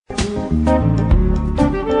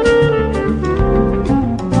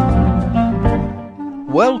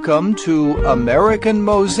Welcome to American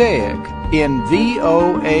Mosaic in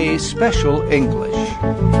VOA Special English.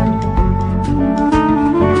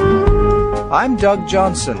 I'm Doug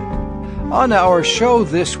Johnson. On our show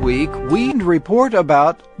this week, we report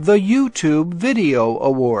about the YouTube Video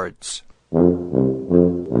Awards.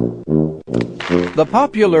 The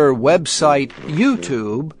popular website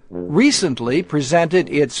YouTube recently presented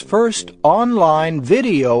its first online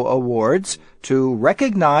video awards to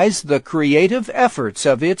recognize the creative efforts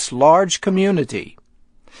of its large community.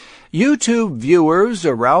 YouTube viewers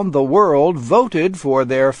around the world voted for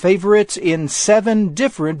their favorites in 7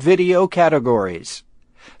 different video categories.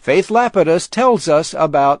 Faith Lapidus tells us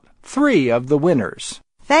about 3 of the winners.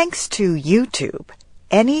 Thanks to YouTube,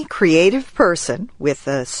 any creative person with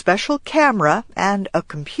a special camera and a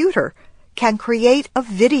computer can create a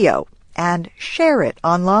video and share it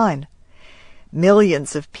online.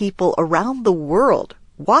 Millions of people around the world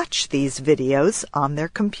watch these videos on their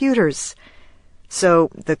computers. So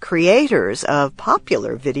the creators of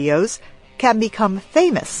popular videos can become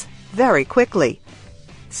famous very quickly.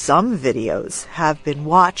 Some videos have been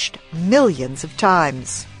watched millions of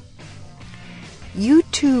times.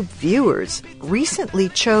 YouTube viewers recently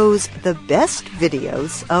chose the best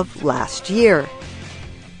videos of last year.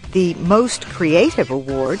 The Most Creative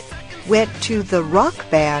Award went to the rock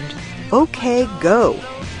band OK Go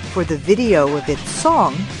for the video of its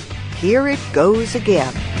song, Here It Goes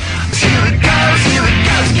Again.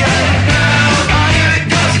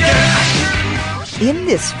 In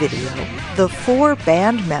this video, the 4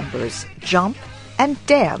 band members jump and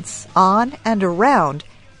dance on and around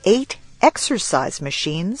 8 exercise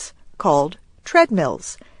machines called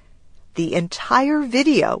treadmills. The entire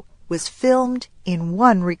video was filmed in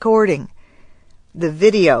one recording. The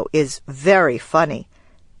video is very funny.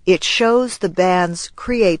 It shows the band's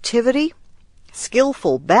creativity,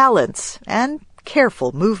 skillful balance, and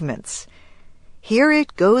careful movements. Here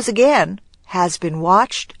It Goes Again has been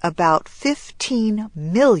watched about 15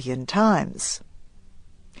 million times.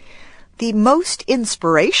 The Most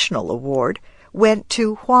Inspirational Award went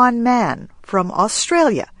to Juan Man from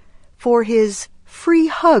Australia for his Free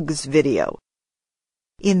Hugs video.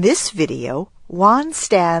 In this video, Juan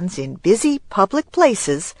stands in busy public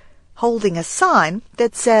places holding a sign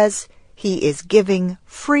that says he is giving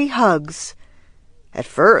free hugs. At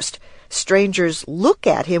first, strangers look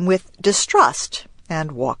at him with distrust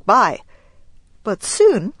and walk by. But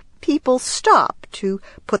soon, people stop to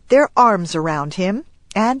put their arms around him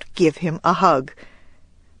and give him a hug.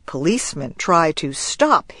 Policemen try to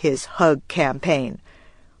stop his hug campaign,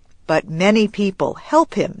 but many people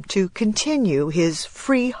help him to continue his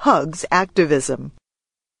free hugs activism.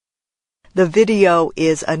 The video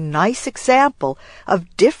is a nice example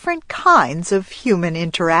of different kinds of human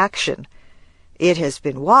interaction. It has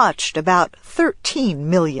been watched about 13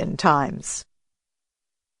 million times.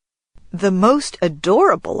 The Most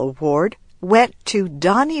Adorable Award went to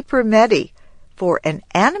Donnie Permetti for an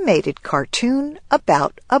animated cartoon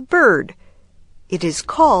about a bird. It is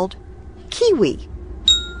called Kiwi.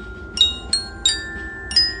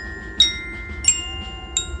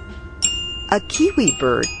 A kiwi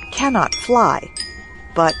bird cannot fly,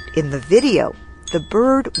 but in the video, the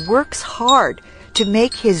bird works hard to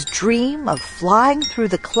make his dream of flying through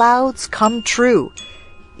the clouds come true,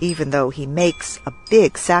 even though he makes a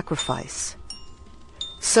big sacrifice.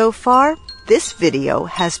 So far, this video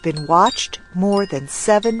has been watched more than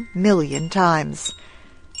 7 million times.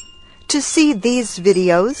 To see these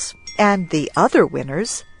videos and the other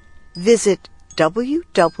winners, visit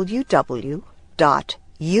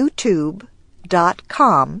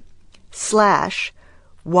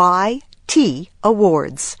www.youtube.com/YT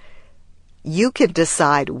Awards. You can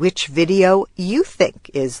decide which video you think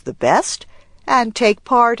is the best and take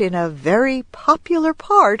part in a very popular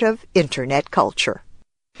part of Internet culture.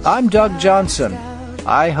 I'm Doug Johnson.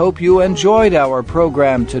 I hope you enjoyed our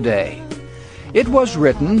program today. It was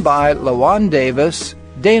written by LaJuan Davis,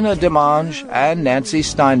 Dana DeMange, and Nancy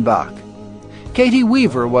Steinbach. Katie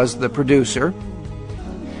Weaver was the producer.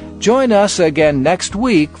 Join us again next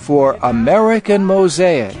week for American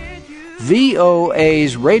Mosaic,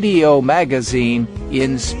 VOA's radio magazine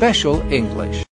in special English.